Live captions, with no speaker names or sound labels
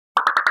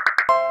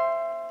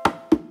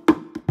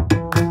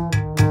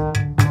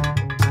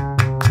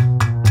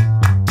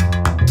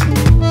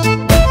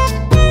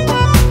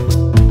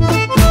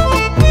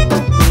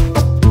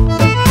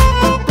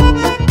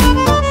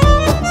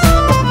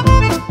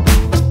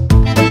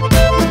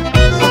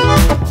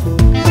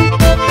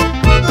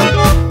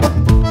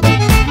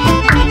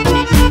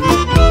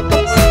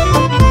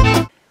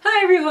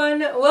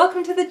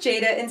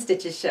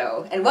InStitches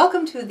show, and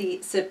welcome to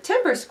the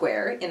September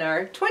square in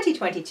our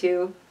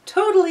 2022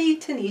 Totally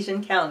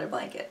Tunisian calendar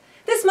blanket.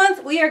 This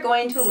month we are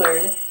going to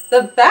learn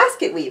the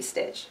basket weave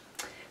stitch.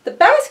 The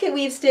basket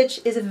weave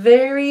stitch is a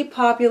very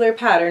popular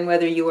pattern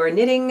whether you are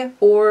knitting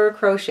or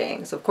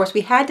crocheting, so of course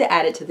we had to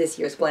add it to this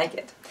year's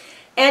blanket.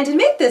 And to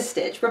make this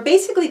stitch, we're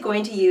basically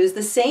going to use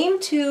the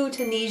same two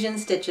Tunisian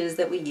stitches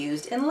that we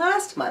used in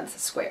last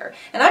month's square.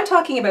 And I'm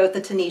talking about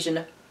the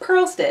Tunisian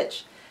purl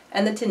stitch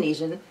and the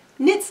Tunisian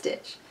knit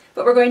stitch.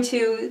 But we're going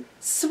to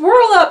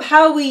swirl up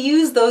how we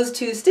use those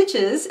two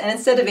stitches, and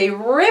instead of a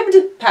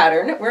ribbed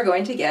pattern, we're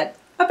going to get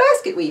a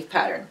basket weave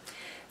pattern.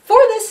 For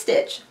this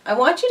stitch, I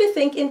want you to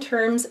think in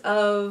terms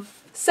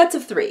of sets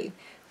of three.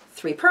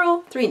 3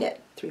 purl, 3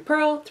 knit, 3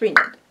 purl, 3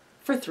 knit,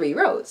 for 3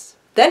 rows.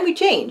 Then we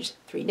change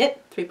 3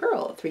 knit, 3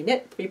 purl, 3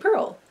 knit, 3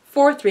 purl,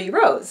 for 3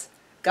 rows.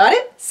 Got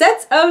it?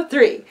 Sets of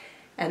 3.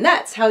 And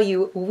that's how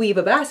you weave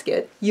a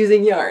basket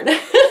using yarn.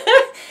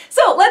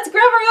 So let's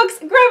grab our hooks,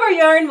 grab our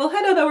yarn, we'll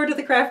head on over to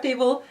the craft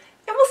table,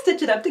 and we'll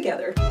stitch it up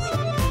together.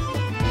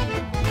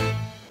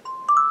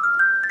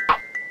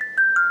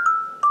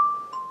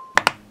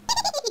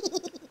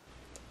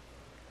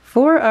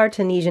 For our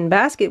Tunisian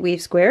basket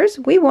weave squares,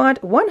 we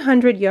want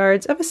 100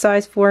 yards of a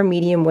size 4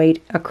 medium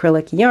weight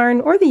acrylic yarn,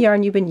 or the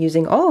yarn you've been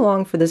using all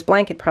along for this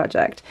blanket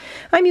project.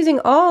 I'm using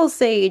all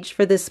sage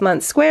for this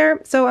month's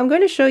square, so I'm going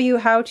to show you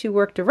how to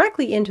work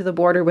directly into the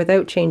border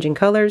without changing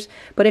colors,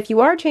 but if you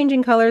are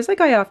changing colors,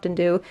 like I often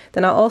do,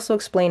 then I'll also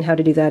explain how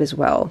to do that as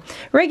well.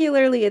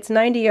 Regularly, it's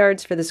 90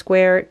 yards for the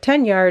square,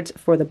 10 yards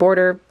for the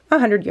border,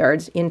 100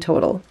 yards in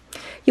total.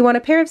 You want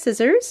a pair of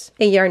scissors,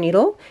 a yarn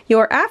needle,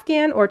 your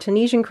Afghan or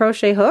Tunisian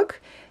crochet hook,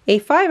 a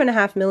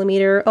 5.5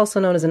 millimeter, also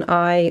known as an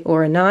I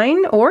or a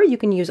 9, or you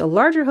can use a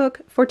larger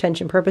hook for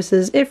tension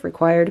purposes if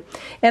required.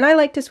 And I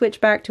like to switch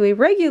back to a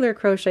regular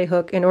crochet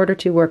hook in order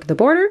to work the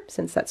border,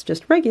 since that's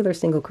just regular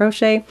single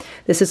crochet.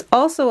 This is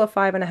also a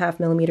 5.5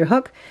 millimeter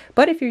hook,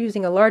 but if you're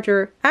using a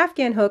larger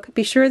Afghan hook,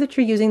 be sure that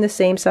you're using the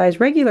same size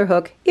regular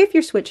hook if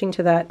you're switching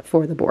to that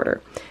for the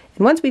border.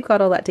 And once we've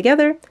got all that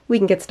together, we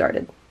can get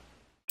started.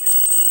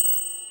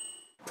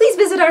 Please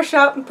visit our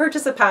shop and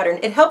purchase a pattern.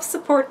 It helps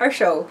support our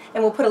show,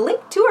 and we'll put a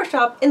link to our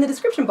shop in the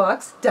description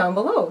box down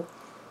below.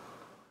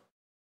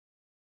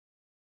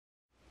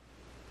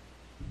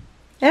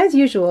 As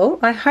usual,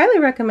 I highly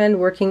recommend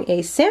working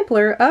a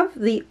sampler of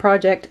the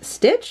project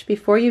stitch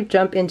before you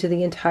jump into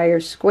the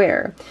entire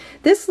square.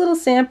 This little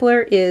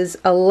sampler is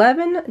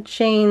 11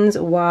 chains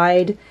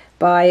wide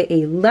by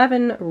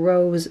 11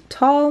 rows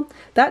tall.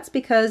 That's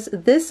because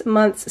this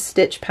month's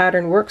stitch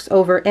pattern works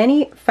over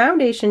any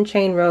foundation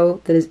chain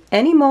row that is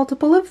any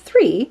multiple of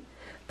 3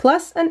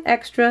 plus an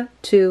extra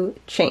 2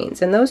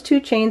 chains, and those 2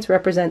 chains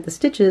represent the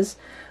stitches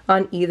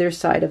on either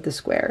side of the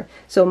square.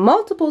 So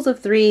multiples of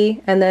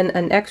 3 and then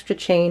an extra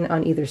chain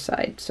on either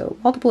side. So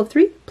multiple of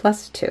 3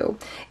 plus 2.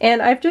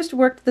 And I've just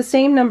worked the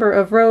same number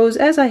of rows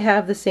as I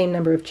have the same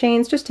number of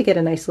chains just to get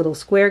a nice little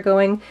square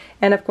going.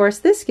 And of course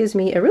this gives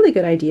me a really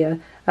good idea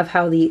of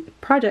how the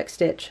project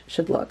stitch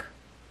should look.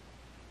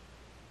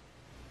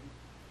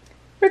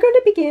 We're going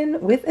to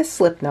begin with a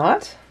slip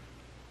knot.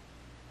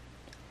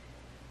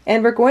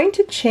 And we're going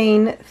to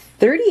chain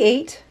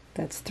 38,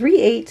 that's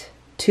 3/8,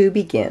 to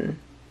begin.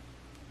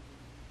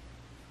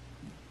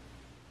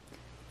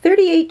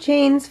 38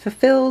 chains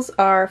fulfills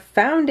our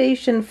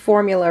foundation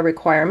formula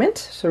requirement.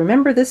 So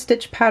remember, this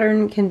stitch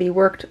pattern can be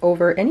worked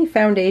over any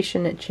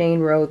foundation chain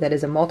row that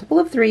is a multiple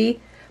of 3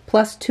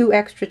 plus 2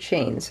 extra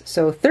chains.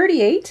 So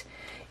 38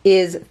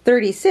 is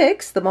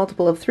 36, the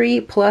multiple of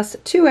 3 plus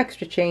 2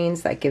 extra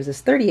chains. That gives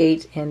us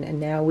 38, and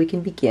now we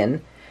can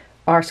begin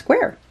our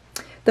square.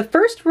 The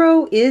first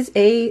row is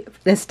an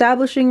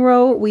establishing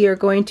row. We are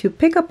going to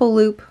pick up a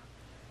loop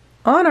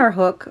on our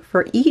hook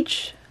for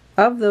each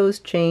of those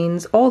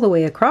chains all the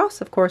way across.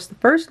 Of course, the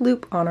first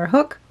loop on our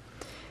hook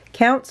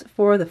counts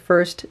for the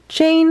first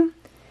chain,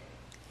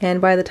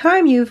 and by the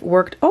time you've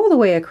worked all the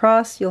way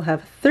across, you'll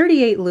have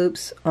 38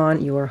 loops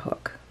on your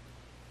hook.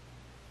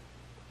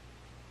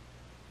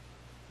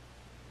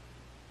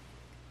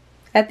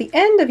 At the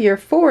end of your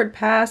forward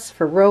pass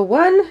for row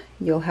 1,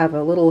 you'll have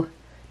a little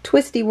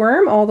twisty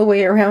worm all the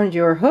way around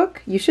your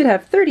hook. You should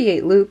have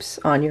 38 loops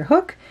on your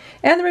hook,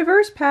 and the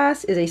reverse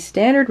pass is a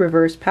standard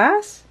reverse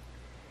pass.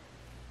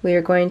 We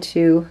are going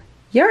to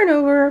yarn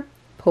over,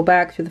 pull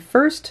back through the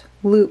first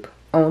loop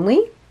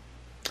only,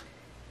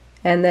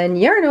 and then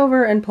yarn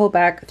over and pull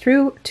back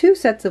through 2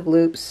 sets of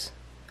loops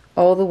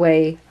all the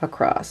way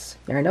across.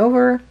 Yarn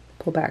over,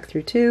 pull back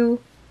through 2,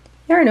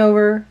 yarn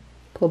over,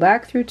 pull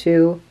back through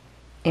 2,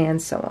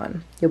 and so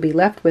on. You'll be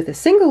left with a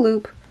single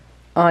loop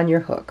on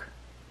your hook.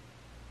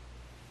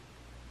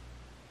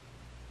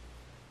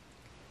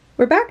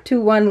 We're back to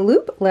 1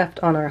 loop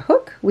left on our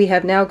hook. We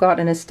have now got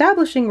an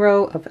establishing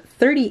row of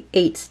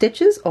 38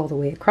 stitches all the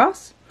way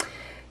across.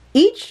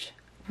 Each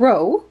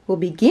row will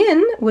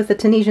begin with a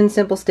Tunisian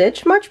simple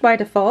stitch, much by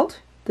default.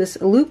 This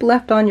loop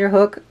left on your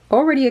hook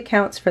already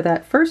accounts for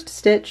that first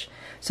stitch,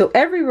 so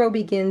every row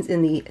begins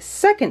in the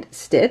second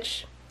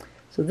stitch.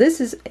 So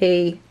this is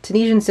a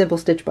Tunisian simple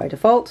stitch by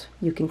default.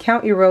 You can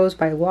count your rows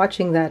by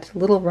watching that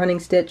little running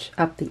stitch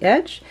up the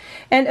edge.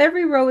 And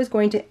every row is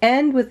going to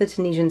end with a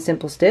Tunisian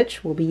simple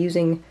stitch. We'll be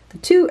using the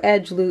 2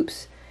 edge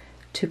loops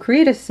to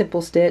create a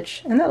simple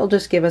stitch, and that'll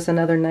just give us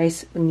another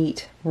nice,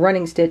 neat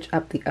running stitch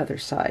up the other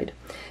side.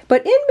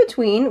 But in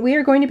between, we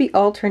are going to be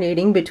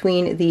alternating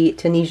between the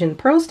Tunisian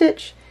purl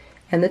stitch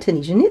and the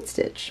Tunisian knit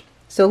stitch.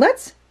 So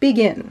let's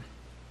begin.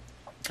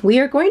 We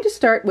are going to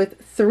start with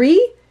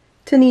 3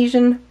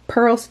 Tunisian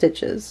purl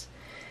stitches.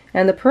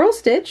 And the purl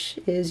stitch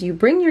is you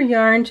bring your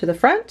yarn to the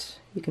front.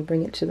 You can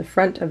bring it to the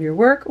front of your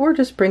work or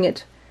just bring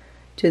it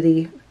to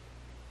the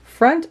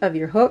front of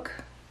your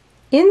hook.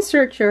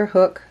 Insert your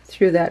hook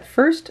through that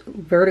first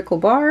vertical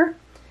bar,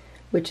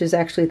 which is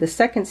actually the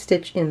 2nd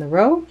stitch in the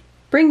row.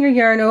 Bring your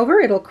yarn over,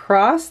 it'll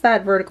cross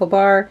that vertical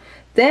bar,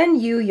 then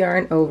you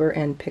yarn over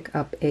and pick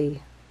up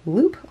a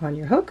loop on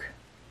your hook.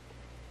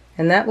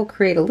 And that will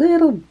create a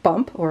little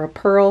bump or a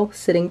purl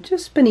sitting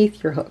just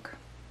beneath your hook.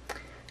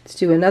 Let's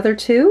do another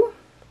 2.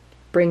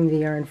 Bring the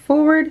yarn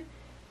forward,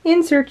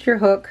 insert your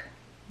hook,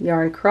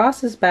 yarn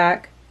crosses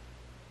back,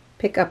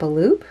 pick up a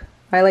loop.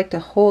 I like to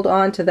hold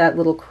on to that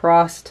little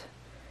crossed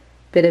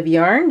bit of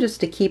yarn just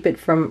to keep it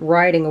from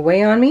riding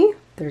away on me.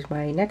 There's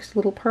my next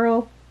little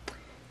purl,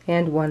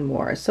 and one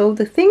more. So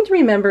the thing to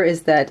remember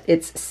is that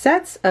it's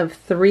sets of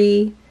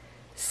 3,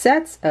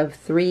 sets of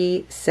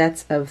 3,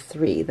 sets of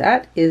 3.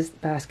 That is the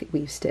basket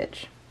weave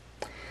stitch.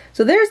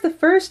 So there's the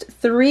first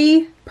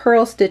 3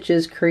 purl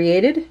stitches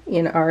created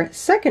in our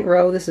 2nd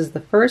row. This is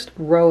the first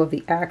row of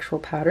the actual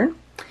pattern.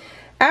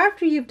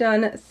 After you've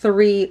done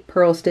 3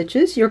 purl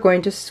stitches, you're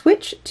going to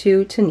switch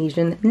to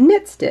Tunisian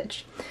knit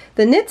stitch.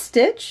 The knit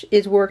stitch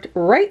is worked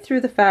right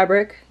through the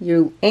fabric.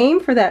 You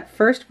aim for that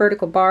first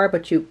vertical bar,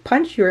 but you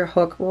punch your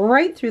hook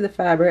right through the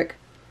fabric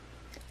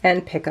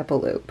and pick up a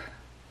loop.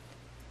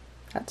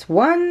 That's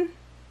 1,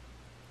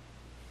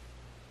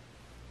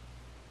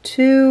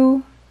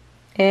 2,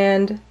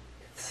 and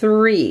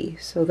 3.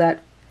 So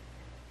that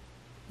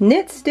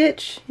knit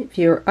stitch, if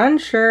you're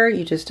unsure,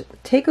 you just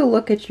take a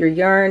look at your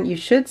yarn. You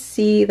should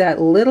see that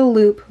little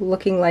loop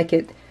looking like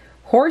it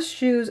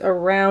horseshoes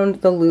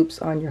around the loops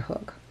on your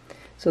hook.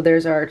 So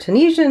there's our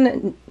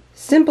Tunisian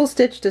simple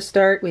stitch to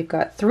start. We've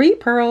got 3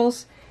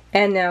 purls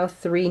and now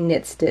 3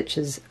 knit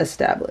stitches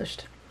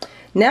established.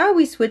 Now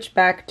we switch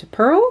back to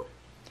purl.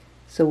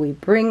 So we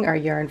bring our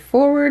yarn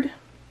forward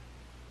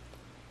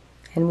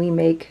and we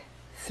make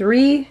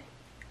 3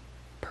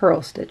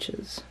 purl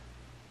stitches.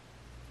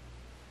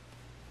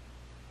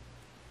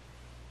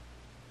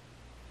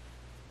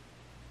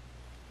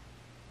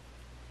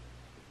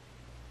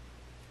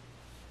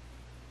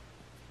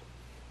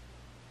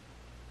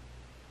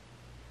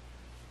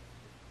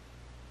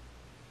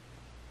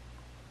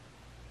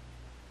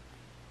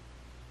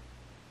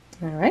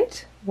 All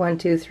right, 1,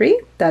 2,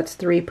 3. That's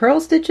 3 purl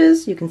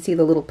stitches. You can see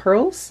the little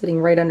pearls sitting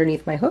right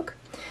underneath my hook.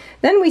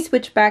 Then we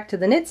switch back to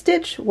the knit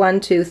stitch. 1,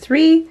 2,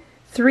 3.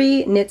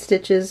 3 knit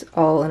stitches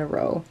all in a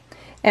row.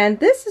 And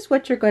this is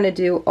what you're going to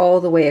do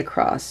all the way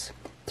across.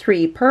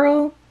 3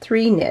 purl,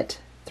 3 knit,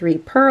 3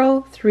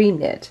 purl, 3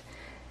 knit.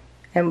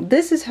 And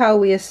this is how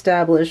we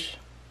establish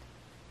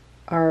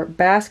our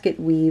basket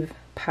weave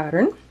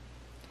pattern.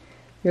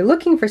 You're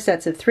looking for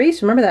sets of 3,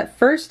 so remember that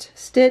first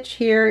stitch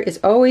here is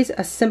always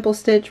a simple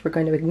stitch. We're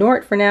going to ignore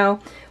it for now.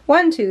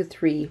 1, 2,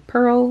 3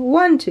 purl,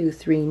 1, 2,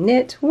 3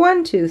 knit,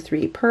 1, 2,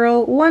 3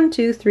 purl, 1,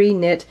 2, 3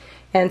 knit,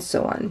 and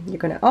so on. You're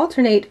going to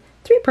alternate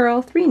 3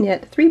 purl, 3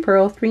 knit, 3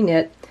 purl, 3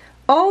 knit,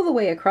 all the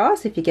way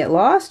across. If you get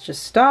lost,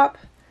 just stop.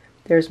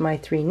 There's my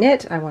 3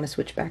 knit. I want to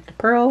switch back to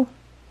purl.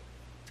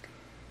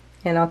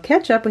 And I'll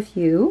catch up with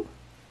you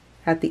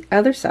at the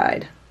other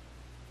side.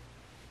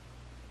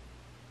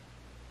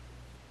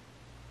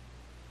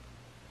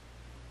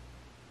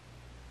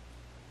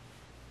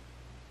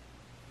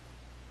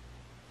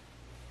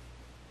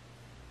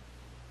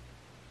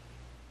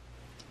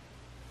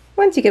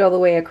 Once you get all the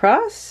way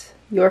across,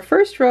 your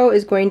first row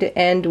is going to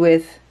end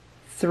with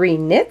 3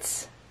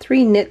 knits,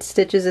 3 knit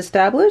stitches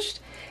established,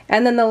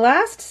 and then the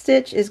last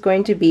stitch is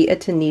going to be a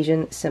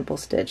Tunisian simple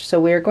stitch. So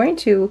we're going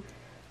to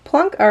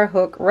plunk our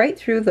hook right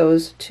through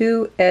those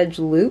 2 edge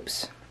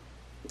loops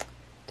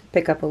to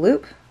pick up a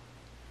loop.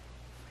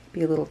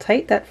 Be a little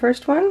tight, that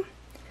first one.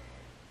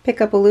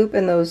 Pick up a loop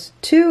in those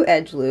 2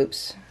 edge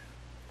loops.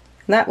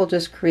 And that will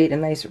just create a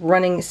nice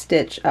running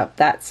stitch up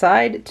that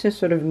side to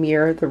sort of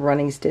mirror the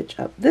running stitch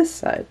up this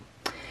side.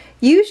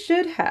 You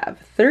should have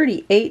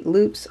 38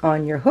 loops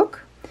on your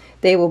hook.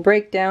 They will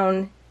break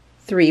down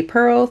 3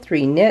 purl,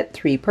 3 knit,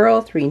 3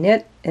 purl, 3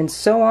 knit, and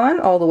so on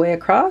all the way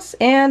across.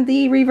 And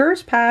the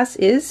reverse pass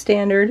is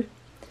standard.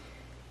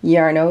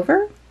 Yarn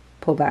over,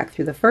 pull back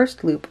through the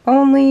first loop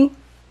only.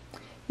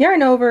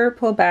 Yarn over,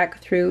 pull back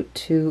through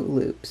 2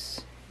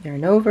 loops.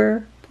 Yarn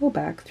over, pull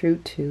back through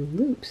 2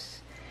 loops.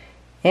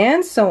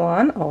 And so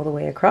on all the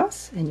way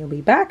across, and you'll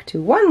be back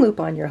to 1 loop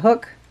on your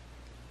hook,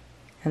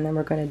 and then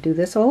we're going to do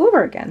this all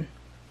over again.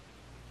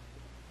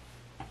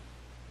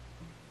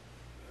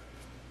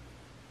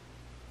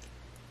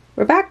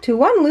 We're back to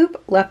one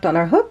loop left on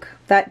our hook.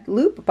 That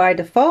loop by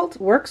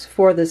default works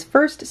for this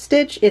first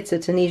stitch. It's a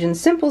Tunisian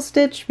simple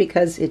stitch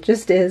because it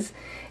just is.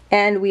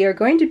 And we are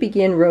going to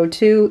begin row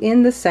 2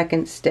 in the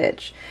second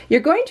stitch. You're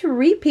going to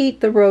repeat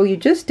the row you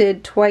just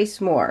did twice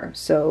more.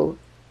 So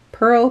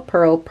purl,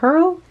 purl,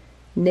 purl,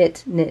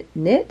 knit, knit,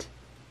 knit,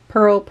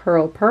 purl,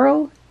 purl,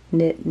 purl,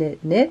 knit,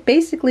 knit, knit.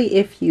 Basically,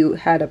 if you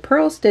had a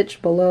purl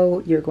stitch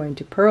below, you're going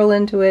to purl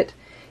into it.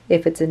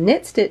 If it's a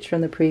knit stitch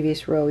from the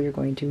previous row, you're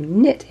going to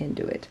knit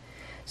into it.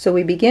 So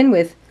we begin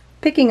with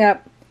picking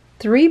up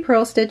 3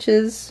 purl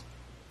stitches,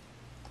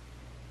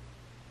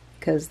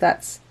 because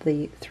that's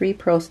the 3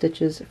 purl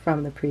stitches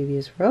from the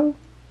previous row.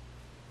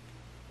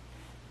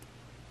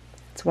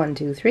 It's 1,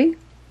 2, 3.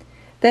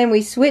 Then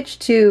we switch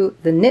to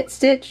the knit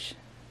stitch.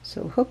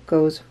 So hook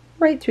goes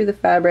right through the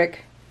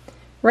fabric,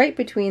 right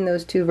between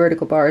those 2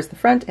 vertical bars, the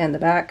front and the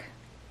back.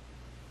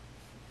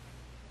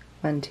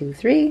 1, 2,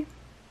 3.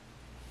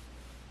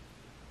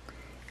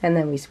 And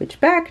then we switch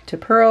back to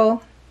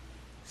purl.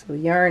 So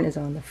yarn is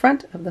on the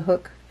front of the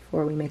hook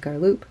before we make our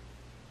loop.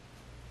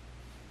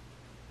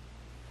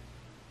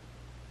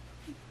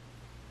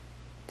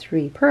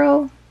 3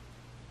 purl.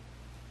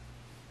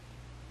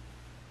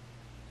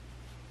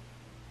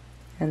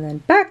 And then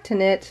back to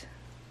knit.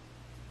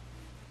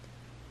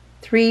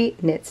 3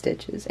 knit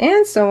stitches,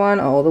 and so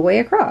on all the way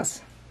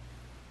across.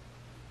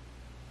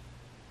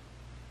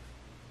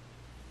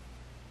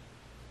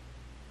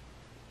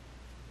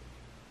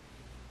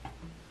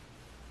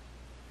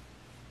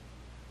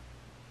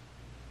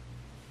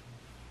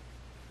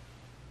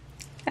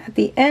 At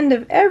the end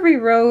of every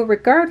row,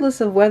 regardless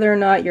of whether or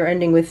not you're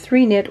ending with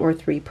 3 knit or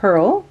 3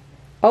 purl,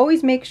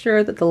 always make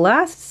sure that the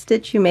last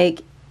stitch you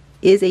make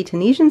is a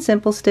Tunisian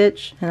simple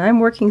stitch, and I'm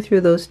working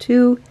through those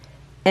 2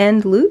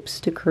 end loops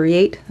to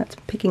create, that's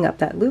picking up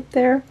that loop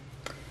there.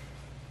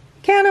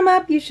 Count them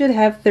up, you should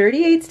have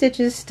 38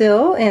 stitches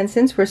still, and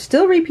since we're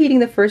still repeating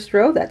the first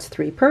row, that's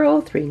 3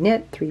 purl, 3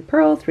 knit, 3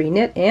 purl, 3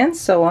 knit, and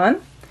so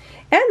on.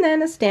 And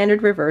then a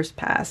standard reverse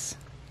pass.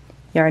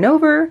 Yarn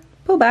over,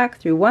 pull back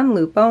through 1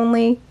 loop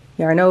only,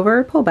 yarn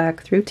over, pull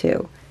back through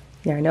 2,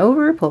 yarn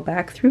over, pull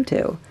back through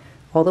 2,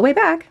 all the way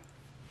back.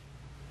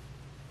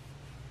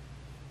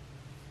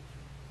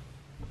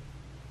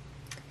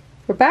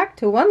 We're back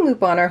to 1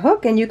 loop on our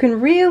hook, and you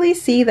can really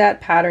see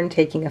that pattern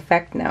taking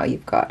effect now.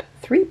 You've got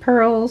 3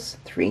 purls,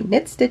 3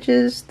 knit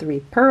stitches,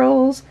 3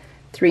 purls,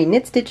 3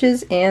 knit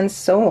stitches, and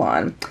so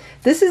on.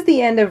 This is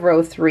the end of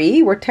row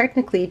 3. We're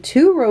technically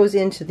 2 rows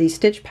into the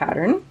stitch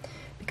pattern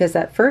because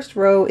that first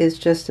row is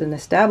just an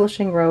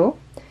establishing row,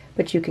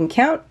 but you can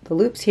count the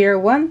loops here,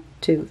 1,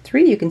 2,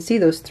 3. You can see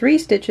those 3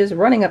 stitches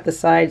running up the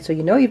side, so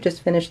you know you've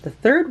just finished the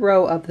 3rd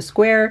row of the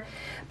square.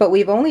 But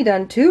we've only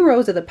done 2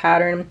 rows of the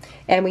pattern,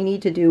 and we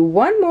need to do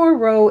 1 more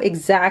row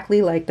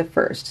exactly like the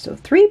first. So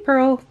 3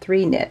 purl,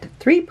 3 knit,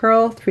 3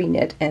 purl, 3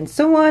 knit, and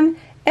so on,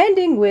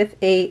 ending with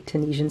a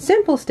Tunisian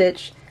simple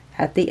stitch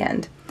at the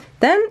end.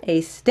 Then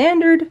a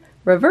standard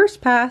reverse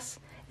pass,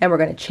 and we're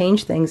going to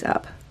change things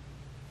up.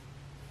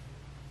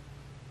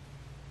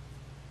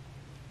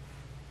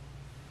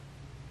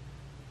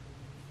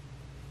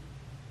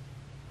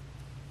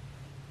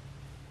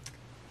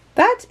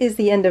 That is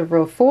the end of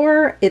row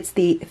 4. It's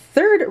the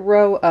 3rd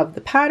row of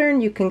the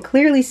pattern. You can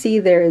clearly see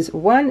there is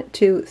 1,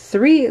 2,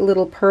 3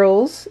 little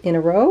purls in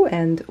a row,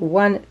 and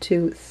 1,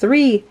 2,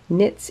 3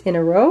 knits in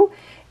a row,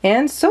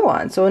 and so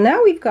on. So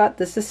now we've got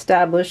this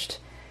established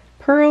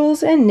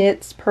purls and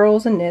knits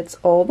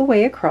all the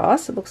way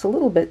across. It looks a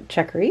little bit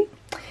checkery.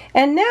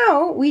 And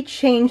now we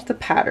change the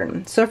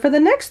pattern. So for the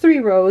next 3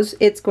 rows,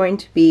 it's going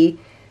to be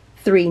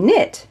 3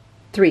 knit,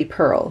 3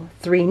 purl,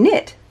 3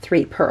 knit,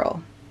 3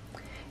 purl.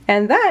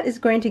 And that is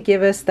going to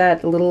give us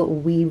that little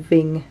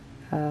weaving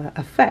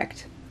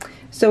effect.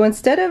 So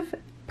instead of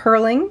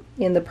purling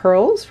in the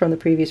purls from the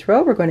previous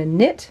row, we're going to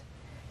knit,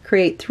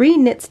 create 3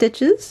 knit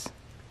stitches.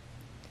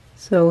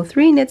 So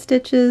 3 knit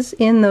stitches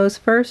in those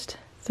first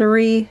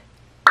 3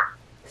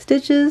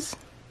 stitches.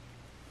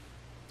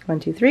 1,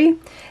 2, 3.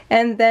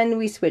 And then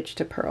we switch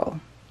to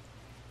purl.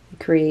 We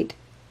create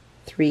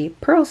 3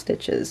 purl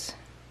stitches.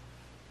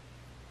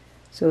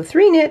 So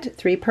 3 knit,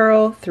 3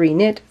 purl, 3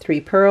 knit,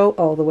 3 purl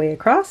all the way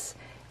across,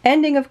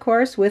 ending of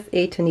course with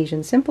a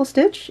Tunisian simple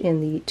stitch in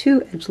the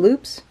 2 edge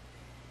loops.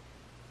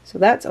 So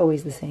that's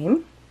always the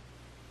same.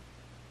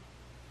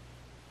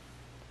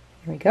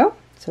 Here we go.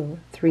 So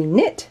 3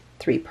 knit,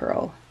 3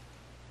 purl,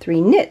 3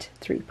 knit,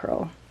 3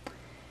 purl.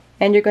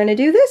 And you're going to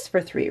do this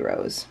for 3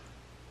 rows.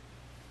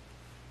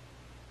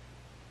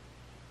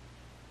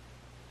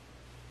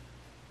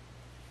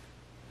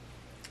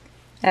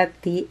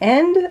 At the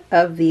end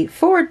of the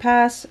forward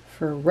pass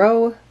for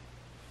row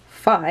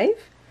 5,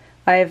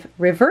 I've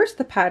reversed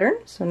the pattern,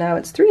 so now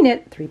it's 3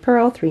 knit, 3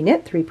 purl, 3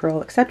 knit, 3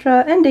 purl,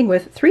 etc., ending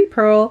with 3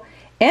 purl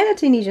and a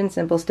Tunisian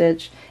simple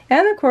stitch,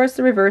 and of course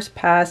the reverse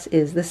pass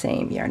is the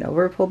same. Yarn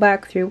over, pull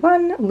back through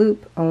 1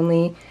 loop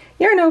only,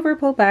 yarn over,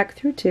 pull back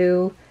through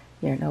 2,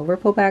 yarn over,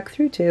 pull back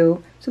through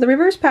 2. So the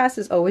reverse pass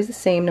is always the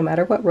same no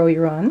matter what row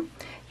you're on.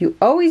 You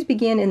always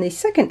begin in the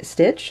second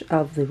stitch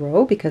of the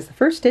row because the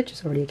first stitch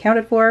is already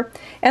accounted for,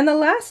 and the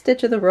last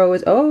stitch of the row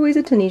is always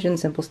a Tunisian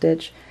simple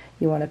stitch.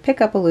 You want to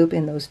pick up a loop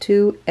in those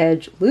 2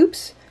 edge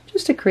loops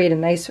just to create a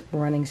nice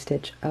running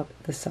stitch up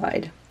the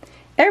side.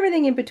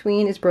 Everything in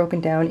between is broken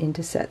down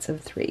into sets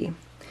of 3.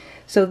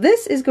 So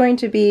this is going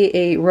to be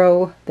a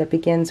row that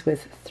begins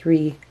with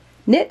 3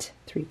 knit,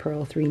 3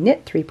 purl, 3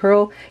 knit, 3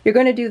 purl. You're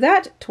going to do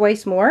that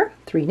twice more,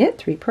 3 knit,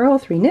 3 purl,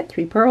 3 knit,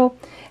 3 purl,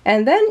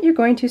 and then you're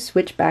going to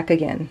switch back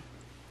again.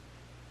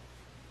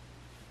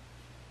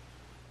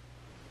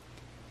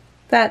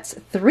 That's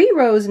 3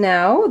 rows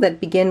now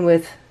that begin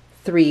with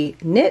 3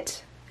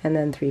 knit, and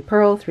then 3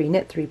 purl, 3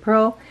 knit, 3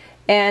 purl,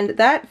 and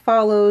that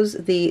follows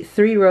the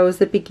 3 rows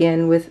that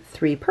begin with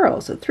 3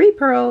 purl. So 3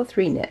 purl,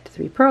 3 knit,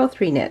 3 purl,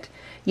 3 knit.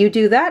 You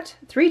do that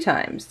 3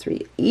 times.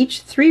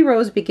 Each 3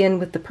 rows begin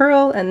with the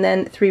purl, and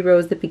then 3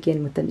 rows that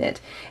begin with the knit.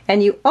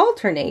 And you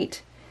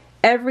alternate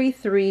every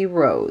 3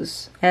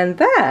 rows. And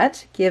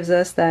that gives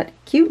us that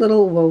cute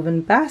little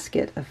woven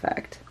basket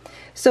effect.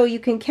 So you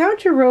can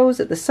count your rows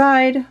at the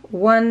side,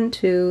 1,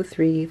 2,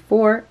 3,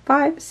 4,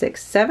 5,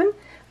 6, 7.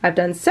 I've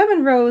done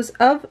 7 rows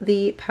of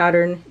the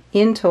pattern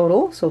in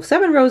total, so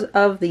 7 rows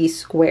of the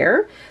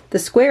square. The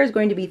square is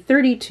going to be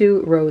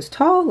 32 rows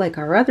tall, like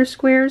our other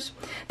squares.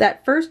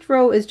 That first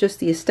row is just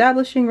the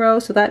establishing row,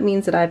 so that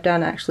means that I've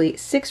done actually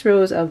 6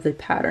 rows of the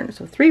pattern.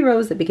 So 3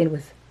 rows that begin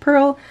with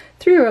purl,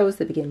 3 rows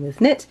that begin with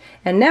knit,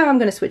 and now I'm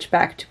going to switch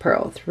back to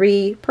purl.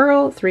 3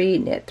 purl, 3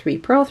 knit, 3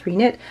 purl, 3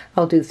 knit.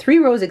 I'll do 3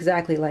 rows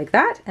exactly like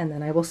that, and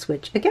then I will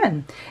switch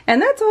again. And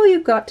that's all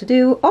you've got to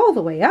do all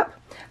the way up.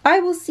 I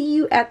will see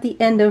you at the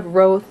end of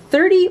row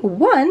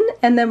 31,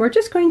 and then we're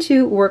just going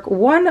to work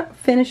 1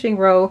 finishing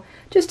row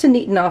just to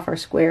neaten off our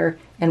square,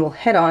 and we'll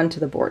head on to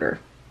the border.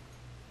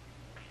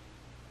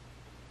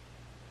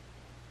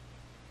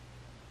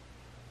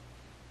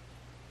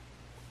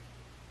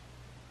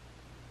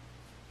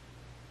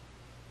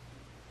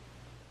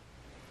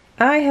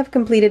 I have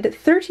completed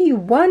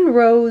 31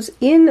 rows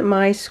in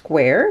my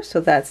square, so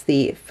that's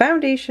the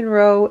foundation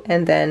row,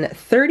 and then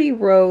 30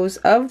 rows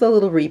of the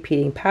little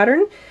repeating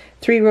pattern.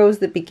 3 rows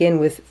that begin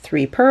with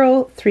 3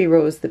 purl, 3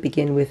 rows that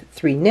begin with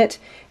 3 knit,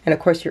 and of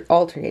course you're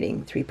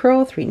alternating 3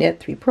 purl, 3 knit,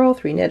 3 purl,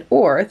 3 knit,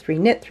 or 3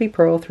 knit, 3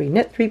 purl, 3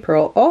 knit, 3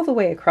 purl, all the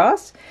way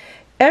across.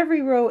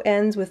 Every row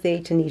ends with a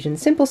Tunisian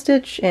simple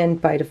stitch,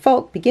 and by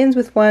default begins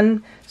with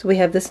 1, so we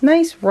have this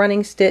nice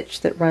running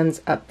stitch that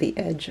runs up the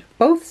edge of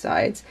both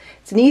sides.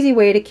 It's an easy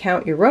way to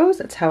count your rows.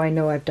 That's how I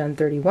know I've done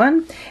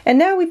 31. And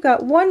now we've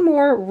got 1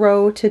 more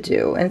row to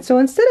do, and so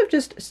instead of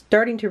just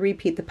starting to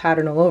repeat the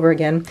pattern all over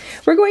again,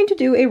 we're going to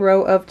do a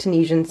row of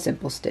Tunisian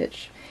simple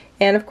stitch.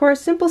 And of course,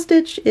 simple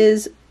stitch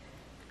is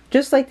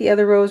just like the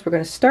other rows. We're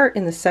going to start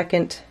in the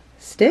second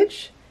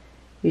stitch.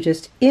 You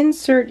just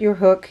insert your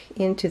hook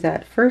into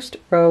that first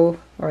row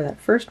or that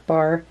first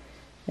bar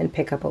and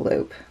pick up a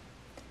loop.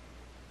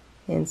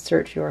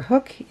 Insert your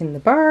hook in the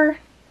bar,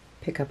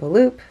 pick up a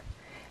loop,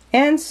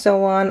 and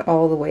so on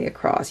all the way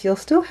across. You'll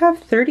still have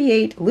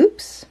 38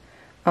 loops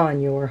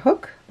on your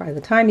hook by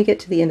the time you get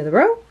to the end of the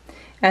row,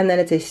 and then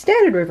it's a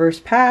standard reverse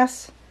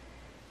pass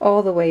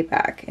all the way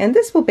back. And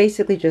this will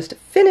basically just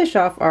finish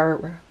off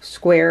our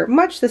square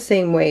much the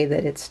same way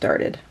that it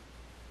started.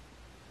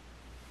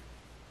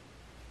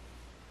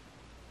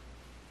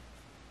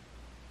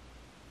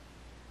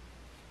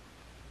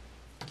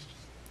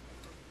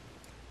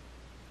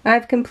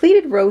 I've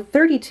completed row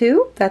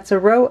 32. That's a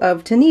row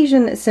of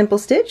Tunisian simple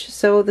stitch,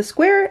 so the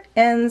square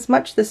ends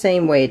much the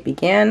same way it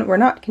began. We're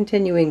not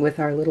continuing with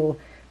our little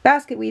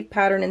basket weave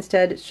pattern.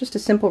 Instead, it's just a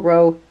simple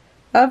row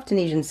of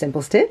Tunisian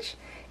simple stitch,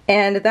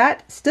 and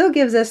that still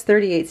gives us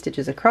 38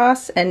 stitches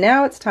across. And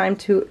now it's time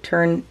to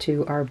turn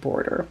to our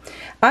border.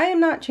 I am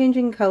not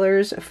changing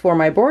colors for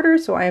my border,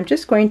 so I am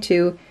just going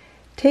to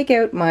take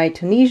out my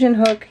Tunisian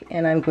hook,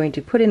 and I'm going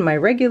to put in my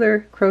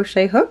regular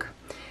crochet hook,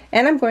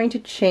 and I'm going to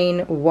chain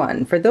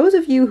 1. For those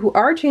of you who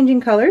are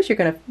changing colors, you're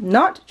going to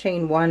not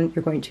chain 1,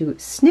 you're going to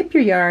snip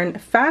your yarn,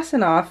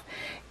 fasten off,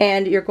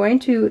 and you're going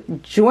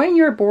to join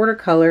your border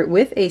color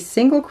with a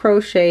single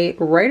crochet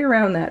right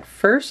around that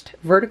first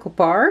vertical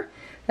bar.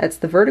 That's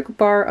the vertical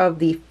bar of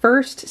the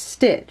first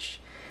stitch.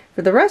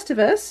 For the rest of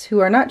us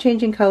who are not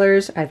changing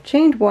colors, I've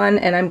chained 1,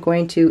 and I'm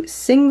going to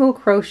single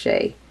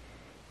crochet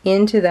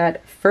into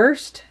that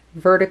first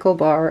vertical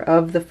bar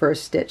of the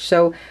first stitch.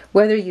 So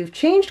whether you've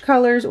changed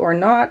colors or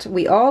not,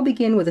 we all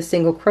begin with a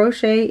single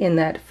crochet in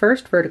that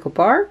first vertical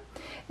bar,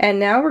 and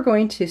now we're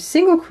going to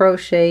single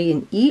crochet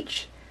in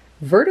each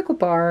vertical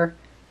bar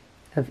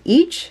of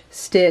each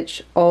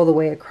stitch all the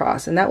way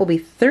across, and that will be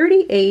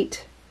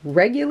 38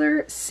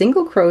 regular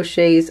single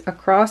crochets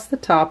across the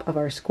top of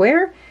our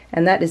square,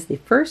 and that is the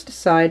first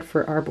side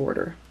for our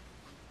border.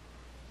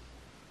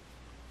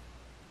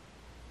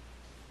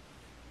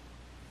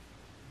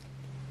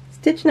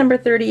 Stitch number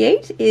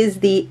 38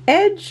 is the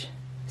edge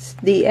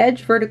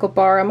vertical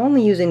bar. I'm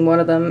only using one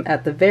of them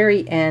at the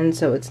very end,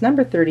 so it's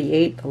number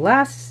 38, the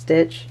last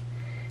stitch.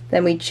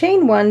 Then we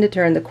chain 1 to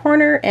turn the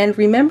corner, and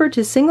remember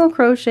to single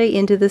crochet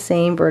into the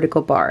same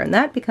vertical bar, and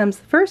that becomes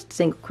the first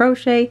single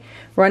crochet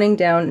running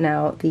down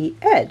now the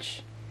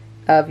edge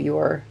of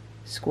your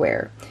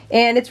square.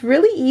 And it's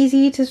really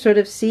easy to sort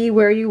of see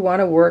where you want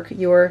to work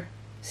your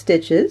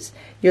stitches.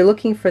 You're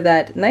looking for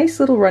that nice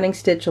little running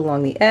stitch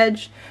along the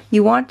edge.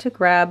 You want to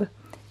grab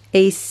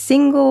a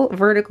single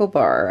vertical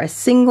bar, a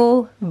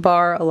single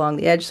bar along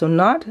the edge, so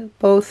not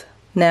both.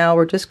 Now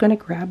we're just going to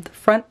grab the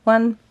front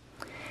one.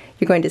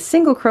 You're going to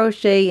single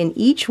crochet in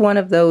each one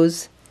of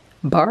those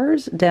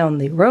bars down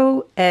the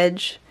row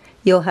edge.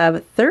 You'll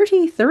have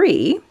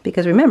 33,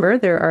 because remember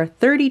there are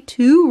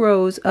 32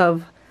 rows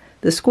of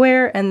the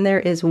square and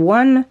there is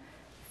 1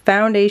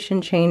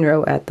 foundation chain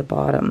row at the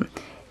bottom.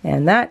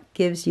 And that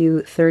gives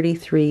you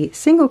 33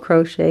 single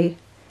crochet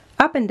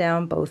up and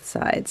down both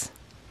sides.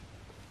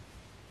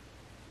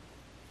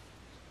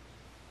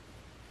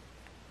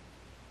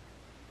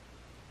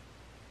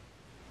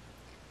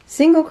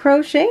 Single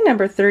crochet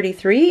number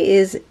 33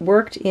 is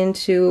worked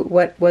into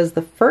what was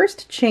the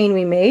first chain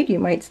we made. You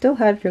might still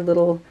have your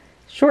little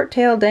short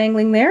tail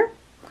dangling there.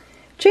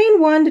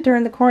 Chain 1 to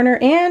turn the corner,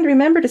 and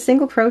remember to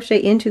single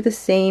crochet into the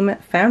same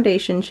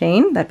foundation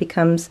chain. That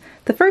becomes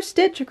the first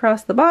stitch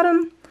across the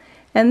bottom,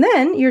 and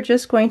then you're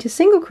just going to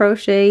single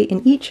crochet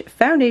in each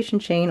foundation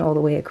chain all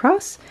the way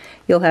across.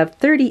 You'll have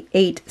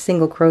 38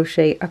 single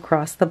crochet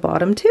across the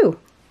bottom too.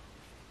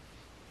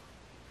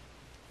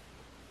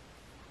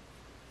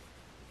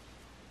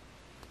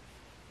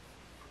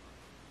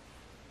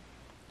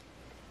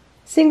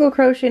 Single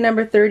crochet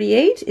number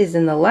 38 is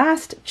in the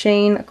last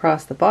chain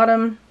across the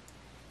bottom.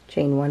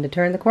 Chain 1 to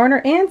turn the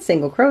corner and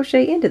single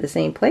crochet into the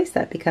same place.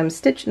 That becomes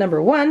stitch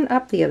number 1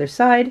 up the other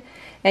side,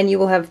 and you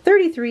will have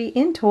 33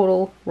 in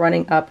total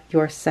running up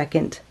your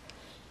second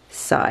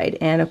side.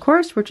 And of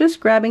course we're just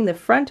grabbing the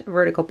front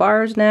vertical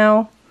bars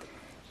now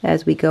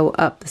as we go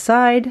up the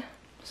side.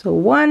 So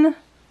 1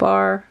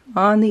 bar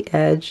on the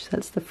edge,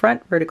 that's the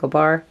front vertical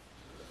bar,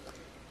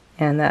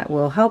 and that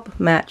will help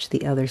match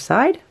the other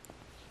side.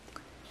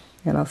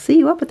 And I'll see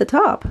you up at the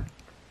top.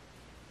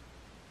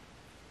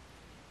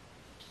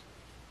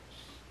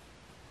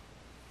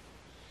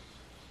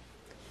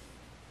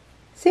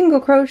 Single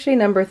crochet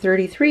number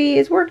 33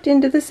 is worked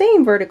into the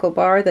same vertical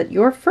bar that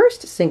your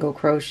first single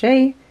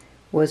crochet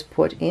was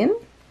put in.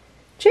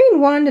 Chain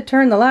 1 to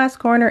turn the last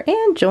corner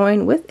and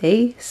join with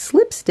a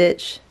slip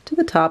stitch to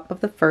the top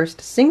of the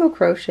first single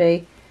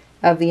crochet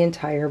of the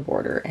entire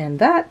border. And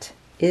that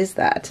is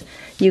that.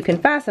 You can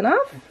fasten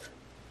off.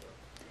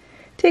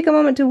 Take a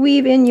moment to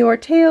weave in your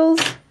tails,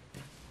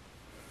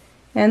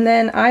 and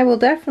then I will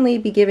definitely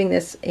be giving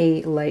this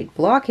a light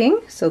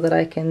blocking so that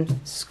I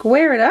can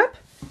square it up,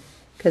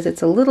 because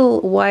it's a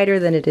little wider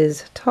than it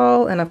is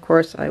tall, and of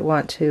course I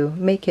want to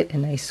make it a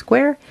nice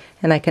square,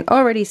 and I can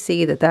already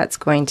see that that's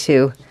going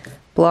to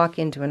block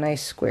into a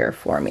nice square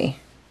for me.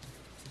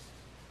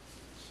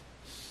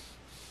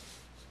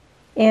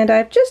 And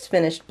I've just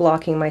finished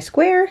blocking my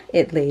square.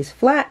 It lays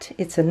flat.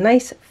 It's a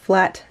nice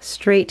flat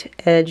straight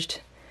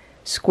edged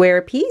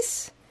square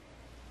piece,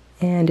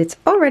 and it's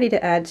all ready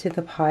to add to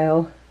the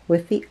pile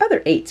with the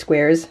other 8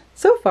 squares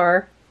so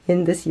far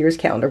in this year's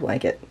calendar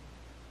blanket.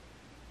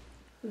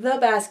 The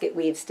basket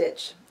weave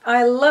stitch.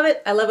 I love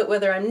it. I love it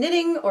whether I'm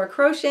knitting or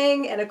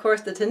crocheting, and of course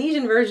the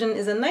Tunisian version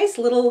is a nice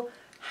little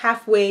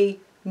halfway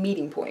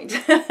meeting point.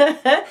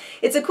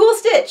 It's a cool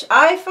stitch.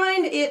 I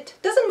find it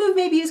doesn't move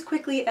maybe as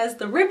quickly as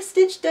the rib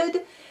stitch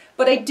did,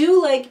 but I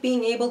do like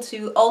being able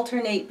to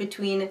alternate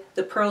between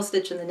the purl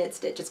stitch and the knit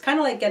stitch. It's kind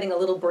of like getting a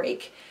little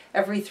break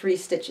every 3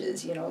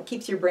 stitches, you know, it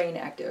keeps your brain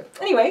active.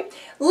 Anyway,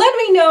 let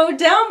me know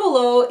down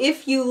below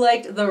if you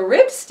liked the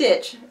rib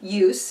stitch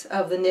use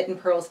of the knit and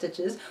purl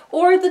stitches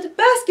or the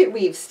basket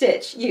weave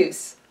stitch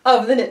use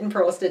of the knit and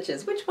purl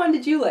stitches. Which one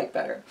did you like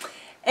better?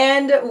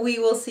 And we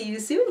will see you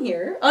soon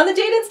here on the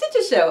Jayda and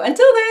Stitches Show.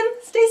 Until then,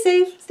 stay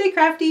safe, stay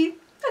crafty,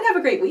 and have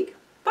a great week.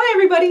 Bye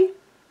everybody!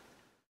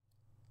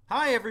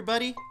 Hi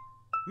everybody!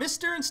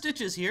 Mr.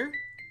 InStitches here.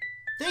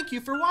 Thank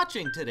you for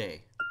watching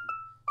today.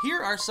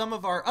 Here are some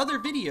of our other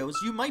videos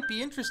you might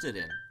be interested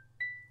in.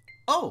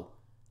 Oh,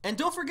 and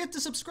don't forget to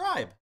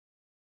subscribe.